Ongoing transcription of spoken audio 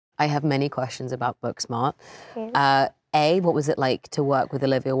I have many questions about Booksmart. What was it like to work with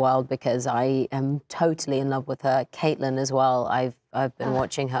Olivia Wilde? Because I am totally in love with her. Caitlin as well. I've been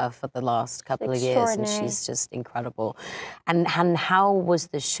watching her for the last couple of years, and she's just incredible. And how was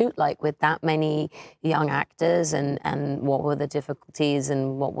the shoot like with that many young actors? And what were the difficulties?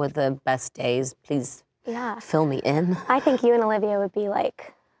 And what were the best days? Please fill me in. I think you and Olivia would be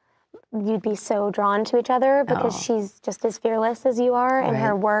like, you'd be so drawn to each other because she's just as fearless as you are in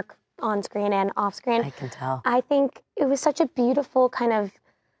her work on screen and off screen. I can tell. I think it was such a beautiful kind of,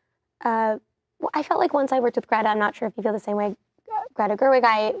 I felt like once I worked with Greta, I'm not sure if you feel the same way, Greta Gerwig,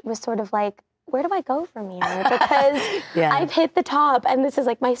 I was sort of like, where do I go from here? Because I've hit the top and this is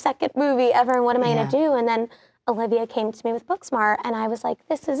like my second movie ever and what am I gonna do? And then Olivia came to me with Booksmart and I was like,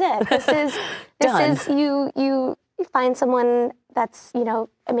 this is it. This is you find someone that's, you know,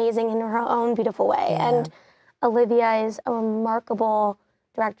 amazing in her own beautiful way. And Olivia is a remarkable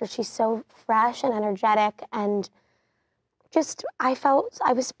director. She's so fresh and energetic and just, I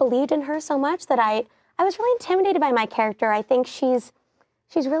believed in her so much that I was really intimidated by my character. I think she's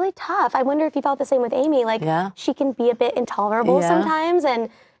really tough. I wonder if you felt the same with Amy. Like, she can be a bit intolerable sometimes, and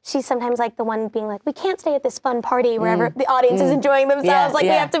she's sometimes like the one being like, we can't stay at this fun party wherever the audience is enjoying themselves. Like, we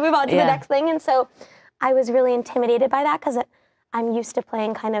have to move on to the next thing. And so I was really intimidated by that because I'm used to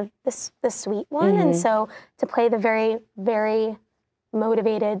playing kind of the sweet one. And so to play the very, very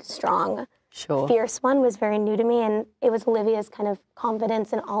motivated, strong, fierce one was very new to me. And it was Olivia's kind of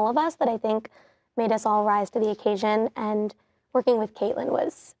confidence in all of us that I think made us all rise to the occasion. And working with Caitlin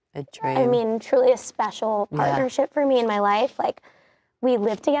was, a dream. I mean, truly a special partnership for me in my life. Like, we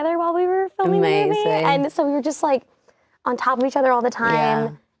lived together while we were filming the movie. And so we were just like on top of each other all the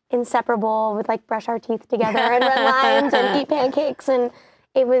time, inseparable, would like brush our teeth together and run lines and eat pancakes. And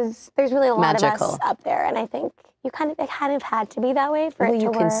there's really a lot of us up there. And I think it kind of had to be that way for it to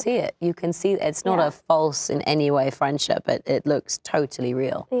work. You can see it. You can see it. It's not a false in any way friendship. It looks totally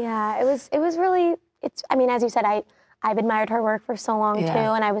real. Yeah, it was really, I mean, as you said, I've admired her work for so long too,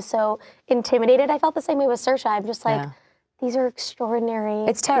 and I was so intimidated. I felt the same way with Saoirse. I'm just like, these are extraordinary young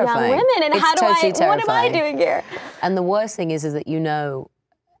women, and what am I doing here? And the worst thing is that you know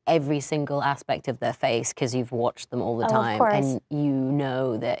every single aspect of their face because you've watched them all the time, and you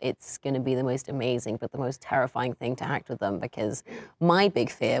know that it's going to be the most amazing but the most terrifying thing to act with them, because my big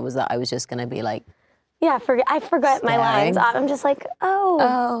fear was that I was just going to be like, I forgot my lines. I'm just like,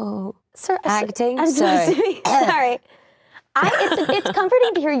 acting. I'm sorry. It's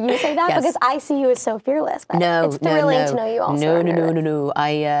comforting to hear you say that because I see you as so fearless. It's thrilling to know you also.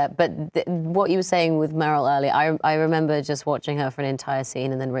 No. But what you were saying with Meryl earlier, I remember just watching her for an entire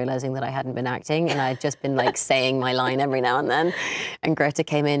scene and then realizing that I hadn't been acting and I'd just been like saying my line every now and then. And Greta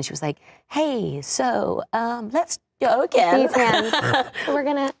came in, she was like, "Hey, so let's go again." These hands. So we're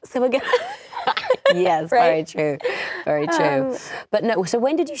gonna. Yes, very true, very true. But no, so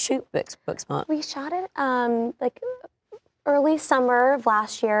when did you shoot Booksmart? We shot it like early summer of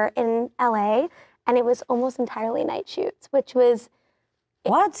last year in LA, and it was almost entirely night shoots, which was...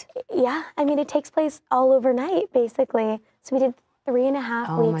 What? Yeah, I mean, it takes place all overnight, basically. So we did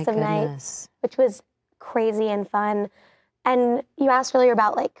 3.5 weeks of nights, which was crazy and fun. And you asked earlier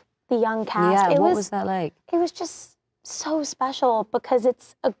about, like, the young cast. Yeah, what was that like? It was just so special because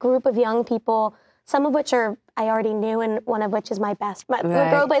it's a group of young people, some of which I already knew, and one of which is my best. The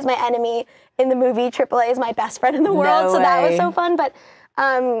girl who plays my enemy in the movie AAA is my best friend in the world, so that was so fun. But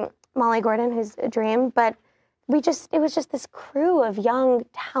Molly Gordon, who's a dream. But it was just this crew of young,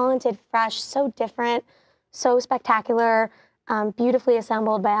 talented, fresh, so different, so spectacular, beautifully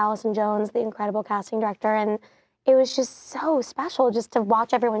assembled by Allison Jones, the incredible casting director. And it was just so special just to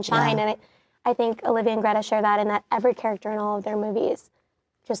watch everyone shine. And I think Olivia and Greta share that in that every character in all of their movies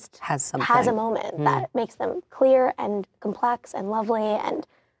just has a moment that makes them clear and complex and lovely and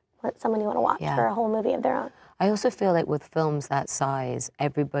someone you want to watch for a whole movie of their own. I also feel like with films that size,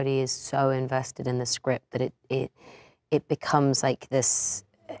 everybody is so invested in the script that it becomes like this,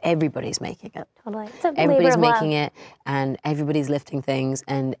 everybody's making it. Totally. Everybody's making it, and everybody's lifting things,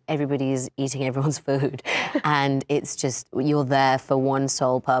 and everybody's eating everyone's food. And it's just, you're there for one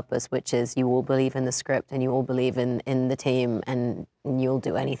sole purpose, which is you all believe in the script and you all believe in the team, and you'll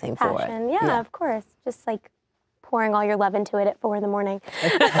do anything for it. Yeah, of course. Just like pouring all your love into it at 4 in the morning.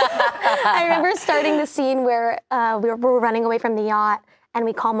 I remember starting the scene where we were running away from the yacht, and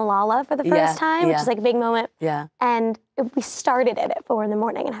we call Malala for the first time, which is like a big moment. Yeah. And we started it at 4 in the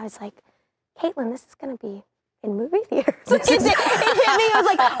morning, and I was like, Caitlin, this is going to be in movie theaters. It hit me. It was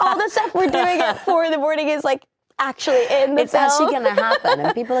like, all the stuff we're doing at 4 in the morning is like actually in the film. It's actually going to happen,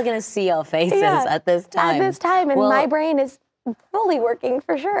 and people are going to see our faces at this time. At this time, and my brain is fully working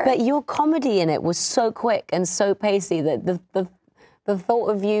for sure. But your comedy in it was so quick and so pacey that the thought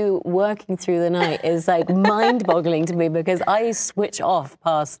of you working through the night is like mind-boggling to me, because I switch off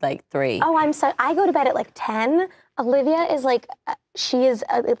past like 3. Oh, I go to bed at like 10. Olivia is like, she is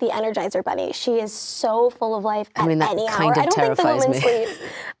the Energizer Bunny. She is so full of life at any hour. Kind of I don't think the woman sleeps.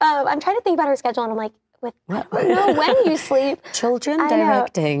 I'm trying to think about her schedule, and I'm like, I don't know when you sleep. Children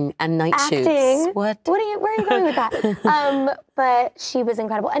directing and night shoots. What? Where are you going with that? But she was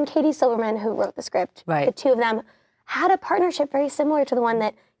incredible. And Katie Silverman, who wrote the script, the two of them had a partnership very similar to the one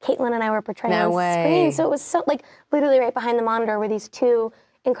that Caitlin and I were portraying on screen. So it was so, like, literally right behind the monitor were these two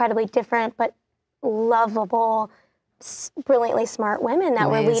incredibly different but lovable, brilliantly smart women that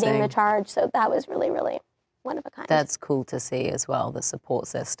were leading the charge. So that was really, really one of a kind. That's cool to see as well, the support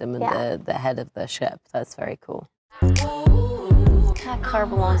system and the head of the ship. That's very cool. That car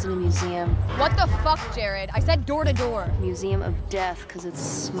belongs in a museum. What the fuck, Jared? I said door to door. Museum of Death, because its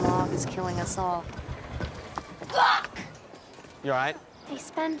smog is killing us all. Fuck! You all right? They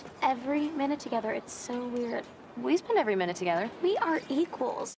spend every minute together. It's so weird. We spend every minute together. We are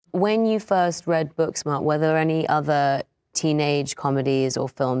equals. When you first read Booksmart, were there any other teenage comedies or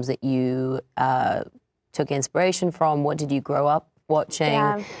films that you took inspiration from? What did you grow up watching?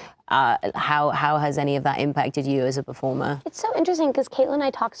 Yeah. How has any of that impacted you as a performer? It's so interesting because Caitlin and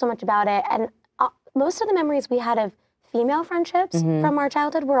I talk so much about it, and most of the memories we had of female friendships from our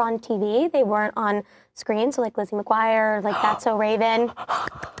childhood were on TV. They weren't on screen, so like Lizzie McGuire, like That's So Raven.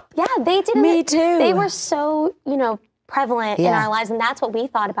 Yeah, they didn't. Me too. They were so, prevalent in our lives, and that's what we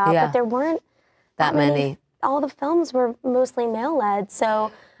thought about, but there weren't that many. All the films were mostly male-led,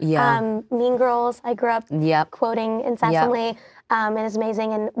 so Mean Girls, I grew up quoting incessantly, and it's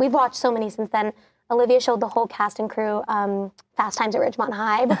amazing, and we've watched so many since then. Olivia showed the whole cast and crew Fast Times at Ridgemont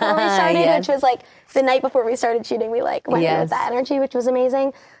High before we started, which was like the night before we started shooting, we like went in with that energy, which was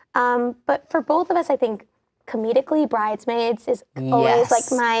amazing. But for both of us, I think comedically, Bridesmaids is always like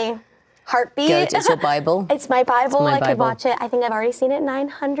my heartbeat. It's your Bible. It's my Bible. I could watch it. I think I've already seen it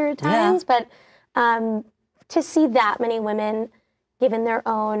 900 times, but to see that many women given their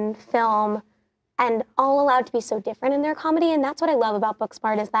own film and all allowed to be so different in their comedy, and that's what I love about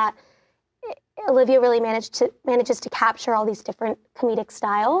Booksmart, is that Olivia really manages to capture all these different comedic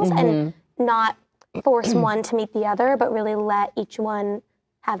styles and not force one to meet the other, but really let each one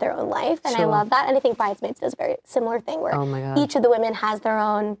have their own life. And I love that. And I think Bridesmaids does a very similar thing where each of the women has their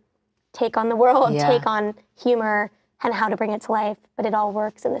own take on the world, take on humor, and how to bring it to life, but it all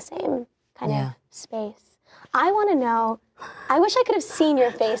works in the same kind of space. I want to know, I wish I could have seen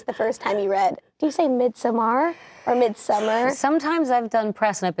your face the first time you read. Do you say Midsommar or Midsummer? Sometimes I've done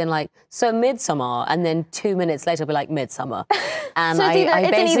press and I've been like, so Midsommar, and then 2 minutes later I'll be like, Midsummer. And so I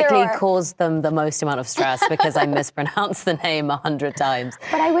basically caused them the most amount of stress because I mispronounced the name 100 times.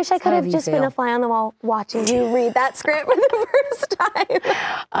 But I wish I could have just been a fly on the wall watching you read that script for the first time.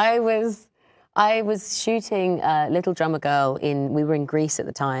 I was shooting Little Drummer Girl we were in Greece at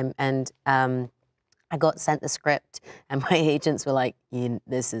the time, and I got sent the script, and my agents were like,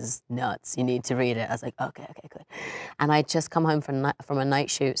 this is nuts, you need to read it. I was like, okay, good. And I'd just come home from a night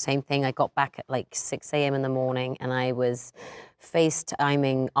shoot, same thing. I got back at like 6 a.m. in the morning, and I was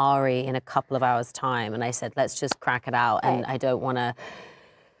FaceTiming Ari in a couple of hours' time, and I said, let's just crack it out, and I don't want to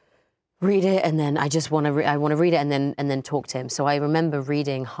read it, and then I want to read it and then talk to him. So I remember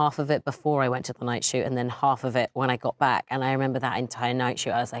reading half of it before I went to the night shoot, and then half of it when I got back. And I remember that entire night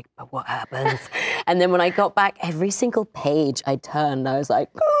shoot, I was like, but what happens? And then when I got back, every single page I turned, I was like,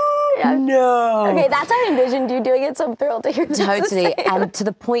 oh, no. Okay, that's how I envisioned you doing it, so I'm thrilled to hear this. Totally, and to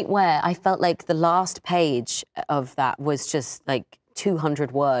the point where I felt like the last page of that was just like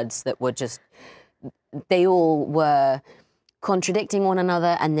 200 words that were just, they all were contradicting one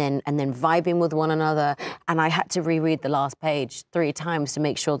another and then vibing with one another, and I had to reread the last page 3 times to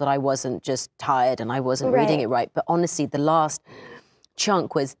make sure that I wasn't just tired and I wasn't reading it right. But honestly, the last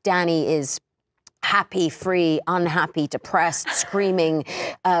chunk was Danny is happy, free, unhappy, depressed, screaming,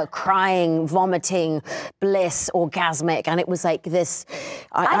 crying, vomiting, bliss, orgasmic, and it was like this.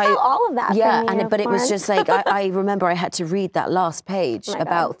 I felt all of that. Yeah, but it was just like I remember I had to read that last page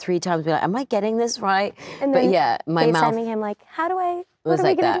about 3 times. Be like, am I getting this right? And but yeah, my mouth. Him like, how do I? What are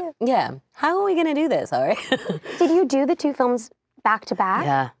we gonna do? Yeah, how are we gonna do this? All right. Did you do the 2 films back to back?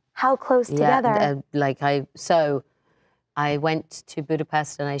 Yeah. How close together? I went to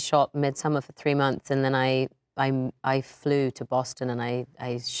Budapest and I shot Midsummer for 3 months, and then I flew to Boston and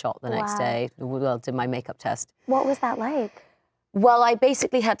I shot the next day. Well, did my makeup test. What was that like? Well, I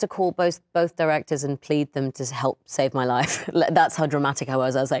basically had to call both directors and plead them to help save my life. That's how dramatic I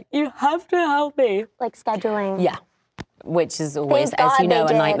was. I was like, you have to help me. Like scheduling. Yeah. which is always, Thank as you know,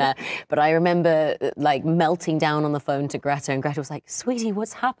 God a they nightmare. But I remember like melting down on the phone to Greta, and Greta was like, "Sweetie,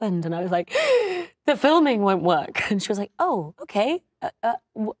 what's happened?" And I was like, "The filming won't work." And she was like, "Oh, okay.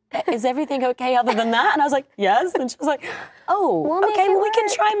 Is everything okay other than that?" And I was like, "Yes." And she was like, "Oh, okay, well, we can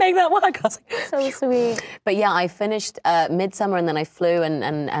try and make that work." I was like, so sweet. But yeah, I finished Midsummer, and then I flew,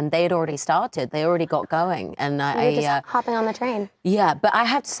 and they had already started. They already got going, and You were just hopping on the train. Yeah, but I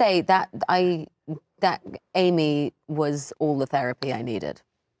have to say that Amy was all the therapy I needed.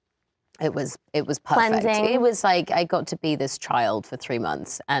 It was perfect. Cleansing. It was like I got to be this child for 3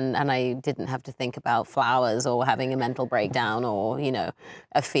 months, and I didn't have to think about flowers or having a mental breakdown or, you know,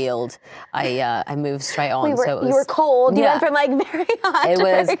 a field. I moved straight on. So you were cold. You went from like very hot to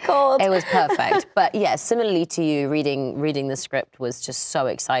very cold. It was perfect. But yeah, similarly to you, reading the script was just so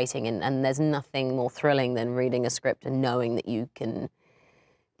exciting, and there's nothing more thrilling than reading a script and knowing that you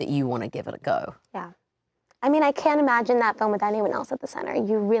want to give it a go. Yeah. I mean, I can't imagine that film with anyone else at the center.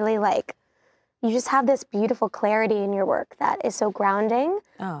 You really you just have this beautiful clarity in your work that is so grounding.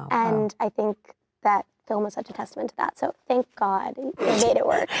 Oh, and I think that film is such a testament to that. So thank God you made it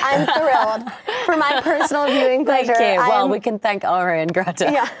work. I'm thrilled for my personal viewing pleasure. Thank you. Well, we can thank Ari and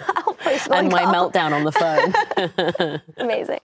Greta. Yeah, I'll personally and my meltdown on the phone. Amazing.